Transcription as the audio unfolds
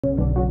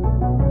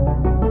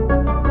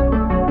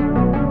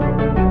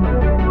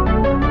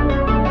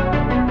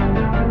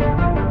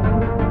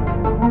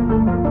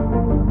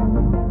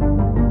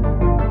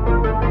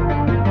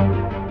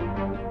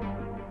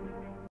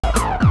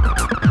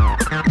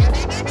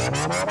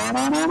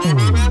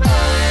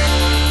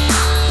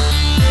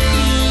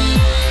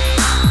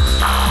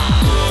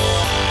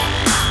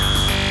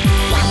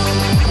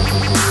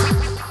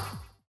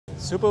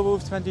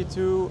Superbooth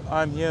 22.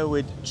 I'm here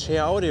with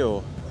Share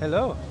Audio.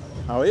 Hello.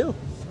 How are you?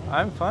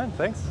 I'm fine,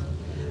 thanks.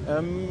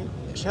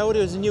 Share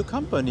Audio is a new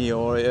company,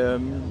 or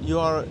you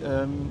are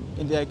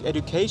in the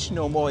education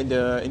or more in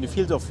the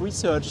field of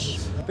research?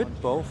 A bit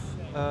both.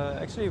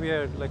 Actually, we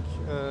are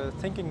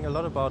thinking a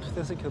lot about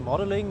physical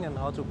modeling and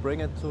how to bring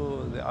it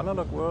to the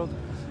analog world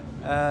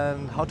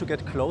and how to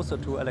get closer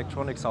to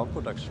electronic sound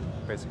production,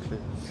 basically.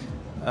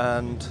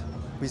 And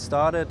we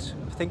started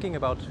thinking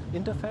about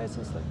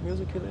interfaces, like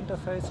musical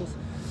interfaces,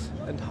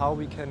 and how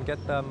we can get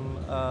them,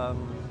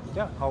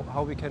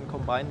 how we can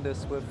combine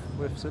this with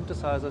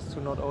synthesizers to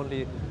not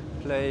only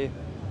play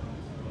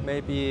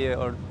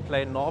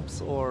play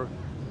knobs or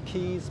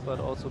keys, but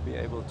also be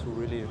able to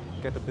really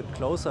get a bit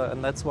closer.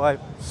 And that's why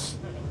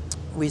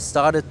we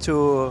started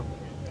to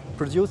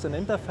produce an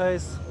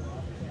interface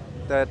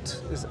that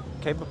is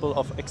capable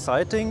of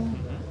exciting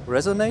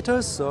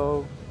resonators.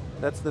 So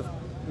that's the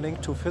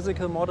link to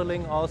physical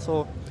modeling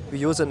also. We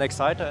use an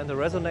exciter and a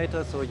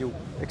resonator, so you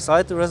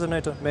excite the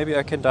resonator. Maybe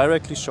I can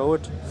directly show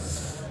it.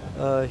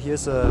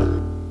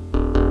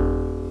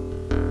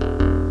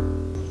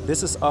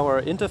 This is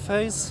our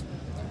interface.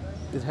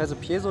 It has a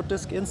piezo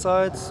disc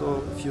inside,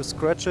 so if you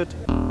scratch it,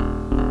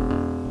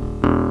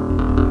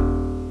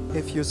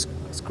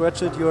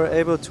 you are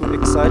able to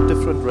excite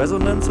different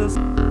resonances.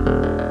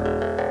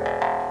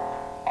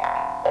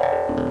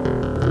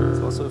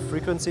 There's also a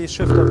frequency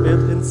shifter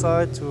built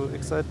inside to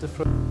excite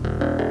different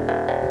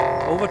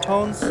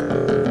overtones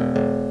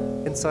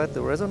inside the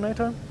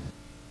resonator.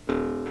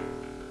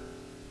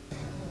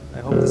 I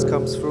hope this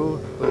comes through,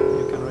 but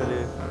you can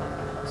really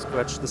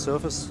scratch the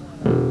surface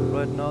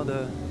right now.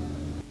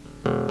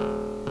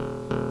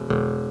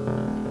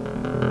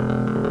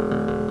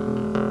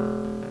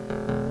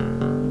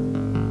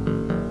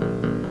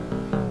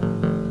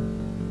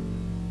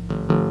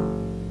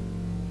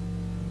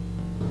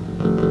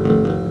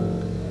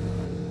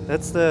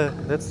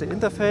 That's the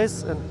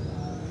interface, and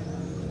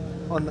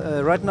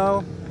right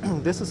now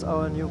this is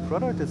our new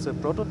product. It's a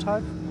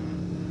prototype.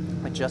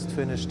 I just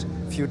finished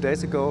a few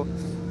days ago.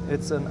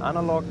 It's an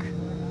analog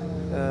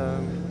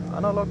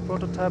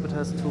prototype. It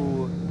has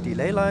 2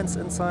 delay lines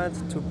inside,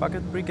 2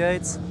 bucket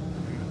brigades,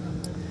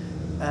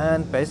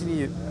 and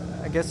basically,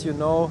 I guess you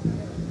know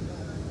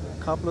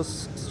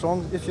carpless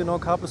strong. If you know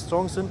carpless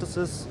strong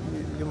synthesis,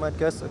 you might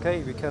guess,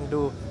 okay, we can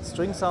do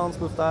string sounds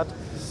with that.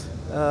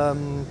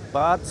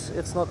 But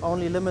it's not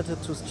only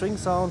limited to string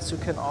sounds. You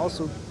can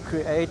also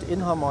create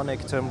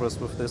inharmonic timbres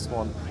with this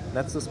one.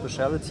 That's the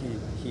specialty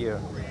here.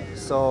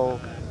 So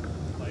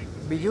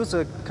we use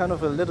a kind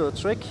of a little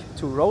trick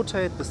to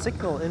rotate the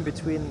signal in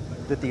between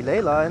the delay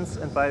lines,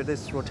 and by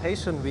this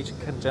rotation we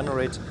can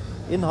generate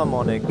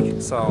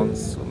inharmonic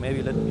sounds. So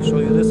maybe let me show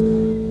you this.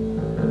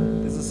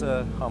 This is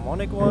a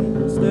harmonic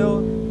one still,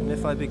 and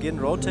if I begin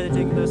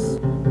rotating this,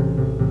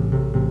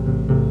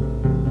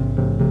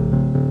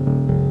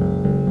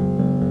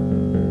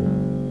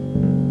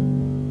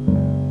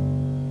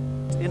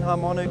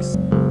 harmonics.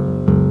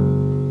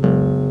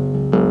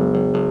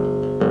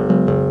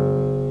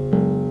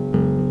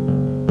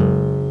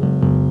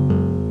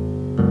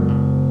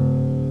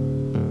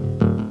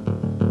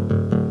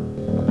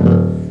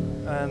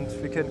 And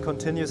we can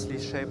continuously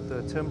shape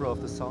the timbre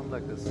of the sound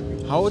like this.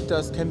 How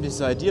came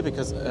this idea?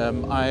 Because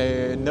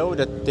I know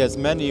that there's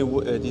many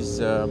these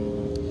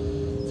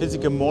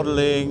physical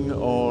modeling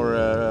or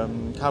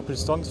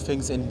carpless strong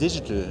things in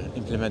digital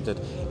implemented.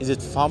 Is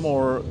it far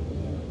more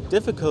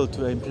difficult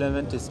to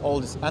implement all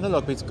this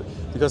analog bits,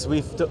 because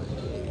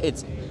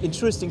it's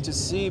interesting to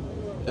see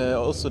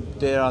also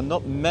there are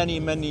not many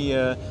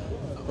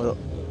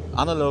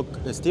analog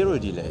stereo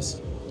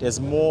delays. There's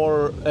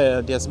more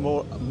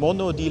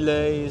mono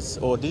delays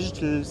or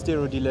digital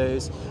stereo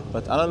delays,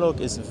 but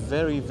analog is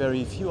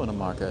very few on the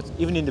market,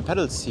 even in the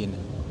pedal scene.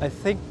 I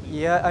think,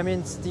 yeah, I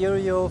mean,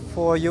 stereo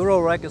for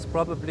Eurorack is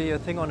probably a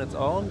thing on its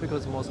own,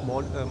 because most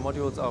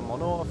modules are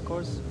mono, of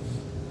course.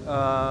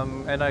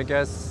 And I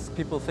guess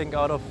people think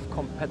out of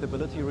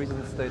compatibility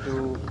reasons they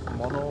do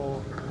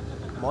mono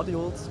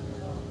modules.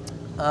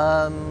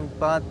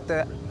 But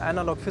the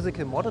analog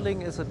physical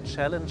modeling is a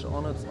challenge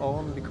on its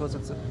own, because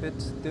it's a bit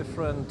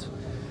different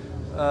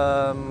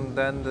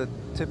than the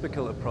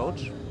typical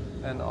approach.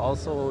 And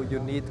also you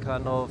need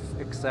kind of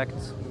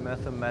exact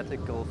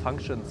mathematical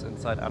functions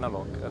inside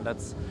analog. And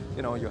that's,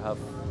 you have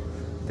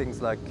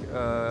things like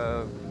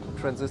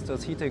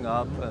transistors heating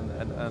up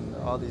and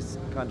all these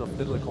kind of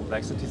little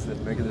complexities that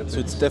make it a bit. So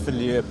it's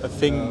definitely a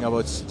thing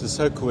about the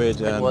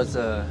circuit. It was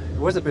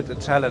a bit a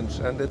challenge,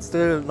 and it's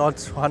still not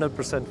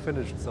 100%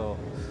 finished. So.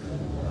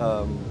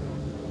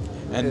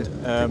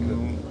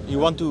 You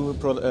want to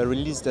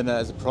release then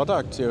as a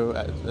product.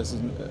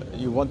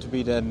 You want to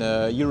be then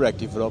a Eurorack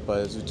developer,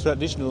 as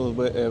traditional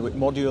with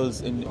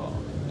modules in.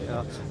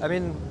 Yeah, I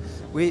mean,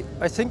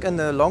 I think in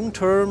the long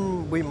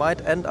term we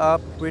might end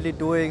up really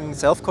doing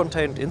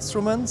self-contained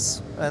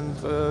instruments, and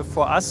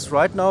for us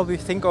right now we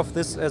think of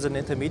this as an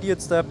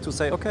intermediate step to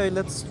say, okay,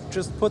 let's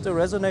just put a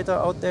resonator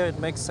out there. It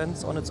makes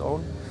sense on its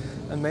own,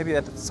 and maybe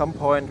at some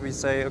point we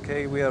say,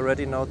 okay, we are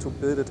ready now to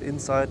build it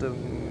inside a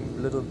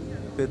little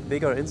bit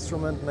bigger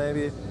instrument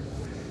maybe.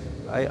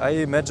 I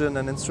imagine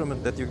an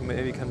instrument that you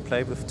maybe can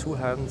play with two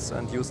hands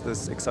and use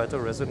this exciter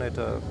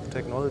resonator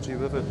technology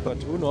with it,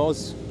 but who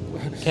knows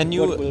can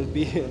you, what will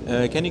be.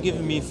 Can you give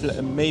me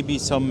maybe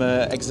some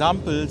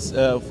examples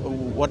of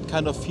what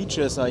kind of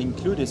features are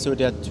included? So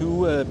there are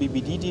two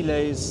BBD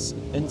delays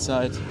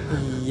inside.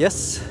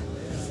 Yes.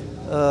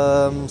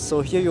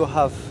 So here you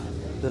have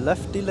the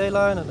left delay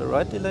line and the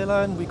right delay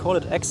line. We call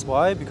it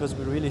XY because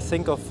we really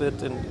think of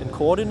it in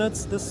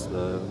coordinates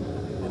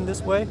in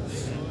this way.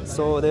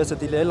 So there's a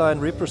delay line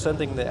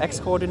representing the X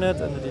coordinate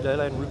and a delay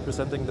line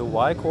representing the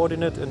Y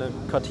coordinate in a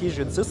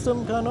Cartesian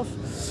system, kind of.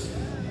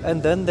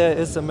 And then there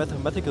is a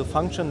mathematical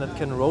function that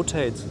can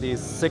rotate these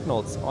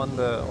signals in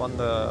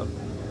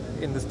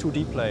this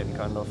 2D plane,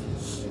 kind of.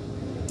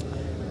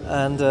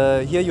 And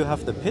here you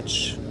have the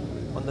pitch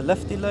on the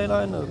left delay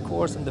line, a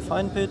coarse and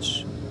defined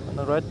pitch. On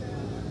the right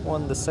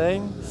one, the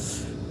same.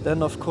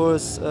 Then, of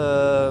course,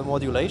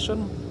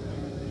 modulation.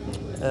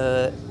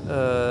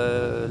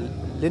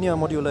 Linear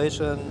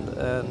modulation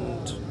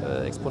and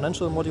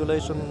exponential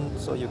modulation,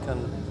 so you can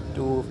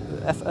do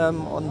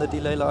FM on the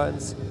delay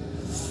lines,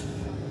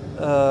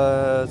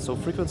 so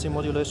frequency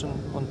modulation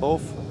on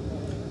both.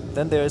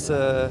 Then there is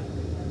a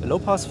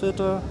low-pass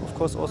filter, of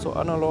course also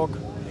analog,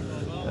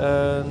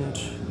 and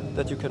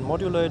that you can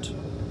modulate.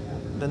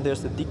 Then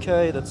there's the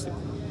decay, that's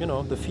the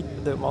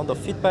amount of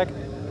feedback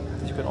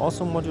that you can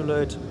also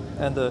modulate,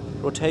 and the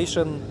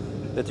rotation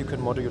that you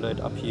can modulate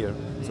up here.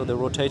 So the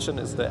rotation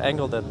is the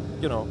angle that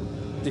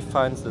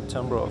defines the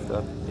timbre of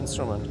the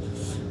instrument.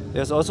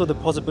 There's also the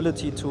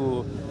possibility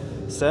to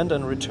send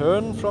and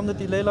return from the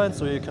delay line,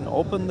 so you can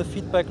open the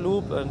feedback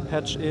loop and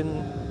patch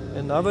in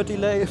another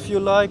delay if you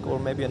like, or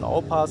maybe an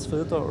all-pass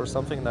filter or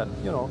something that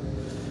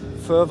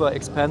further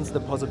expands the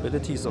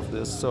possibilities of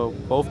this. So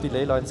both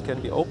delay lines can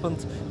be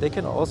opened. They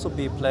can also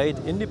be played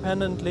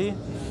independently.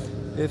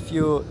 If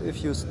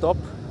you stop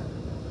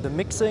the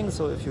mixing,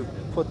 so if you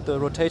put the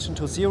rotation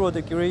to 0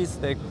 degrees,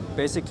 they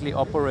basically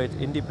operate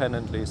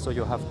independently, so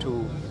you have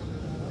two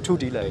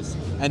delays.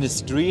 And the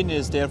screen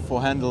is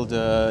therefore handled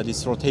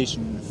this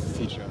rotation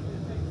feature.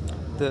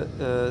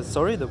 The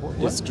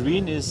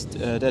screen is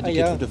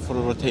dedicated for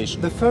the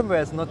rotation. The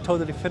firmware is not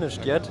totally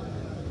finished yet.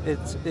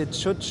 It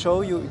should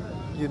show you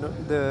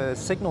the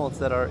signals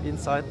that are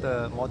inside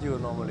the module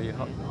normally,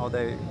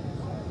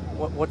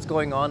 what's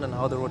going on and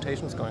how the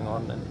rotation is going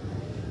on. And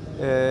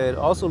it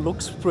also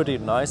looks pretty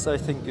nice, I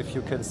think, if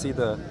you can see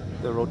the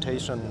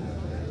rotation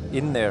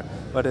in there,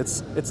 but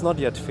it's not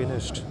yet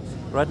finished.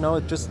 Right now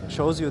it just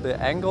shows you the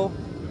angle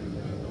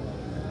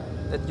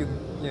that you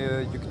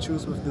can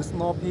choose with this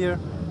knob here,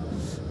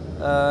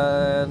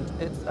 and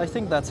I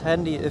think that's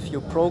handy if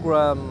you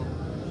program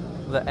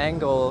the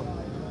angle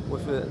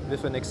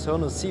with an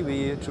external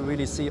CV to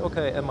really see,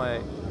 okay,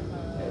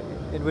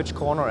 in which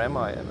corner am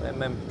I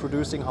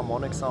producing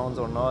harmonic sounds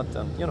or not,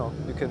 and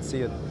you can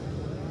see it.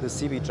 The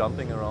CV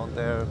jumping around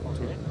there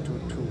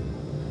to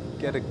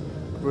get a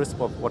grasp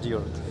of what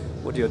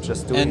you're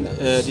just doing.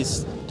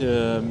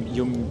 And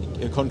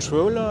your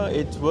controller,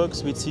 it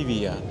works with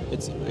CV. Yeah?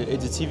 It's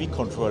a CV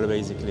controller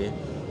basically.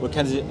 Or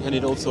can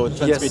it also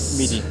transmit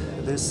MIDI?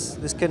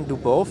 This can do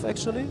both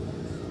actually.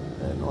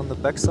 And on the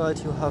back side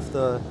you have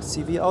the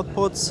CV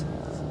outputs,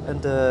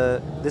 and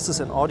this is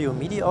an audio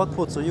MIDI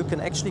output, so you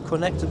can actually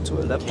connect it to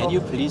a laptop. Can you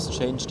please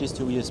change this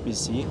to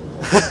USB-C?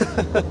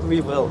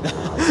 We will.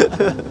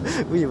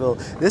 We will.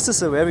 This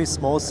is a very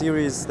small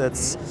series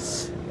that's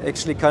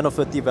actually kind of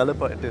a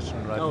developer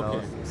edition right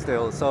now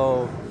still.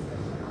 So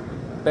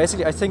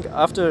basically I think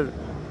after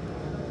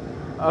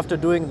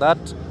doing that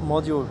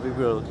module we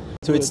will.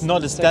 So it's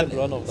not a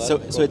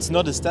so it's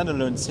not a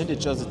standalone synth,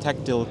 it's just a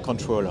tactile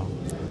controller.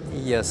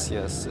 Yes,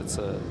 it's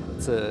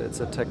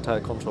a tactile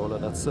controller.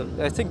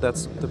 I think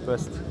that's the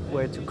best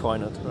way to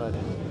coin it, right?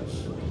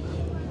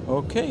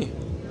 Okay,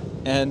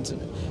 and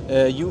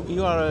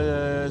you are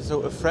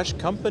a fresh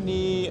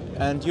company,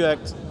 and you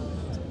act.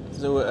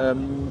 So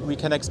we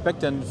can expect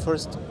then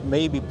first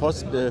maybe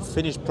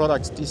finished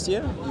products this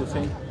year. You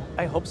think?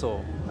 I hope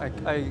so.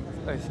 I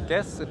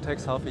guess it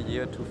takes half a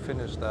year to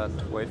finish that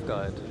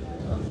waveguide.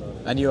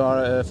 And you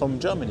are from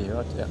Germany,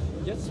 right? Yeah.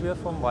 Yes, we are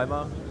from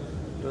Weimar.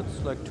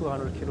 That's like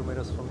 200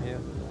 kilometers from here,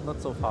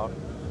 not so far.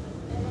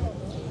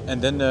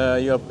 And then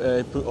your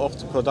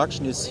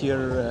production is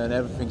here and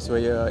everything, so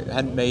you're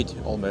handmade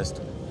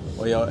almost.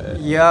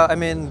 Yeah, I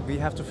mean, we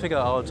have to figure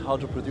out how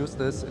to produce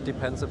this. It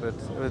depends a bit.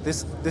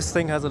 This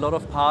thing has a lot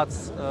of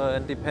parts,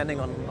 and depending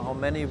on how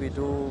many we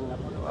do,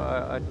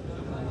 I'm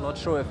not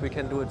sure if we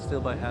can do it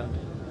still by hand.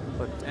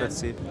 But let's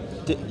see.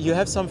 You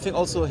have something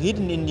also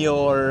hidden in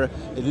your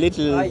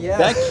little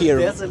bag here.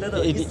 There's a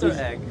little Easter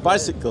egg.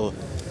 Bicycle.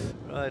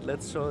 Right,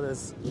 let's show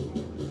this.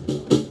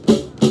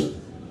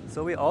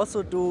 So we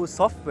also do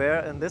software,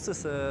 and this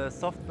is a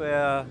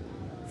software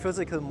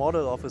physical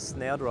model of a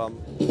snare drum.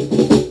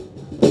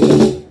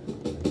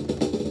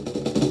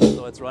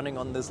 So it's running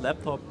on this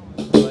laptop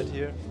right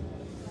here.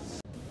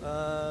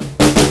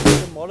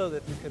 It's a model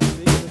that you can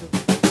see.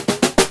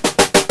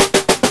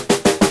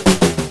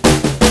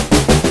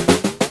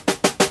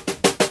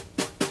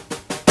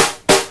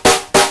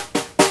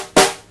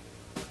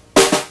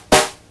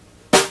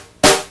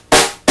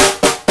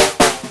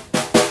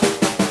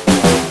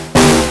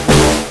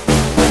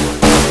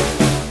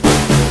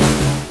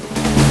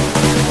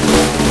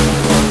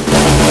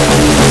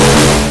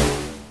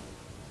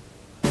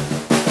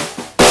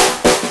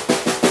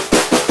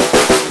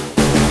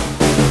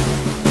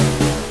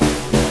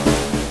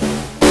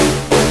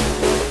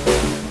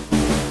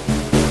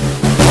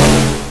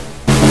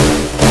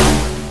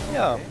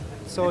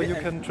 So you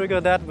can trigger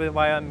that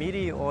via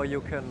MIDI, or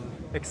you can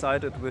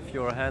excite it with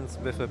your hands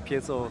with a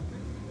piezo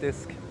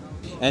disc.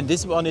 And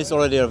this one is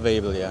already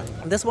available, yeah?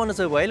 This one is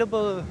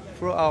available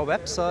through our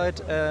website,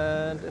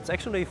 and it's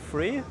actually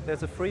free.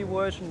 There's a free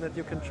version that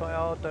you can try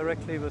out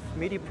directly with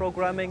MIDI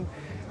programming.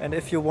 And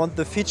if you want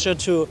the feature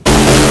to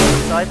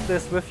excite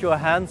this with your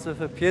hands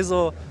with a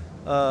piezo,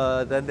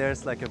 then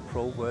there's like a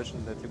pro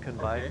version that you can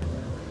buy.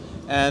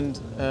 And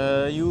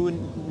you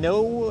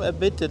know a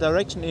bit the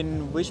direction,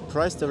 in which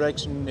price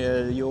direction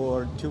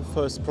your two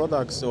first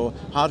products or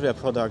hardware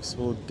products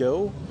will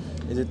go?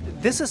 Is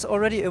it? This is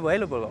already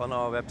available on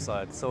our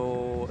website.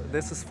 So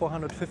this is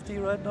 450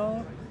 right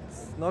now.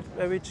 It's not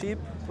very cheap,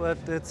 but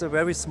it's a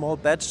very small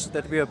batch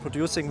that we are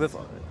producing with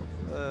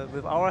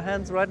our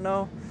hands right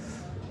now.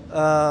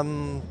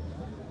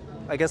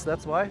 I guess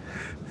that's why.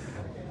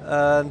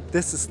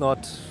 This is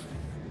not,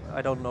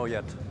 I don't know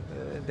yet.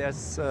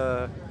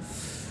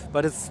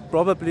 But it's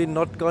probably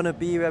not going to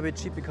be very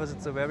cheap because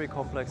it's a very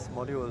complex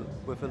module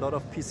with a lot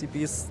of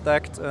PCBs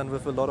stacked and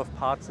with a lot of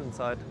parts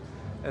inside.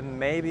 And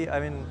maybe, I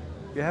mean,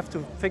 you have to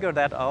figure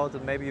that out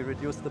and maybe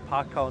reduce the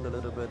part count a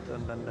little bit,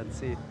 and then let's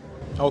see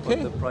what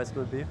the price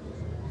will be.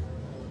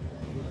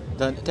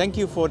 Then thank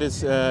you for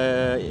this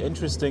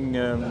interesting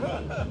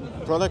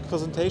product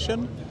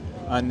presentation,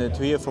 and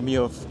to hear from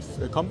your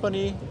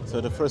company. So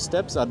the first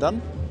steps are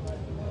done,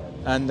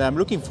 and I'm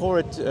looking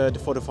forward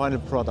for the final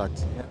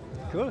product.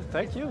 Cool,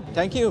 thank you.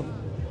 Thank you,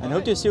 and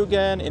hope to see you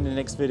again in the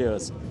next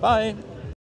videos. Bye.